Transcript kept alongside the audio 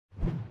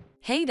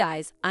Hey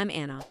guys, I'm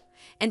Anna,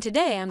 and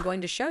today I'm going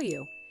to show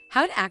you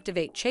how to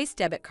activate Chase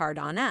Debit Card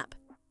on app.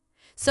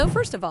 So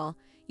first of all,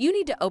 you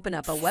need to open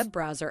up a web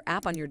browser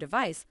app on your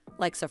device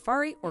like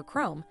Safari or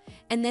Chrome,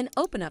 and then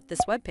open up this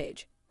web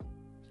page.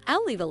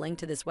 I'll leave a link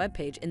to this web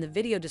page in the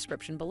video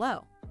description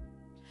below.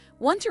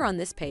 Once you're on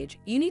this page,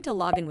 you need to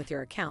log in with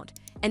your account,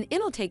 and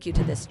it'll take you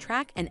to this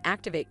Track and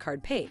Activate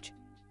Card page.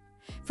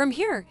 From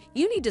here,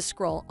 you need to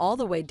scroll all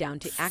the way down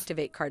to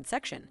Activate Card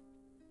section.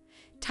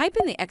 Type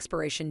in the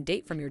expiration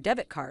date from your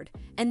debit card,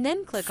 and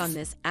then click on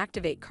this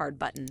Activate Card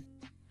button.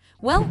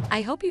 Well,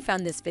 I hope you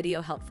found this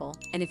video helpful,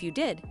 and if you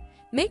did,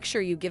 make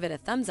sure you give it a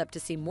thumbs up to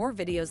see more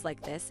videos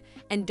like this,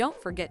 and don't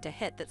forget to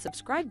hit that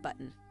subscribe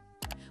button.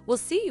 We'll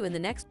see you in the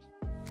next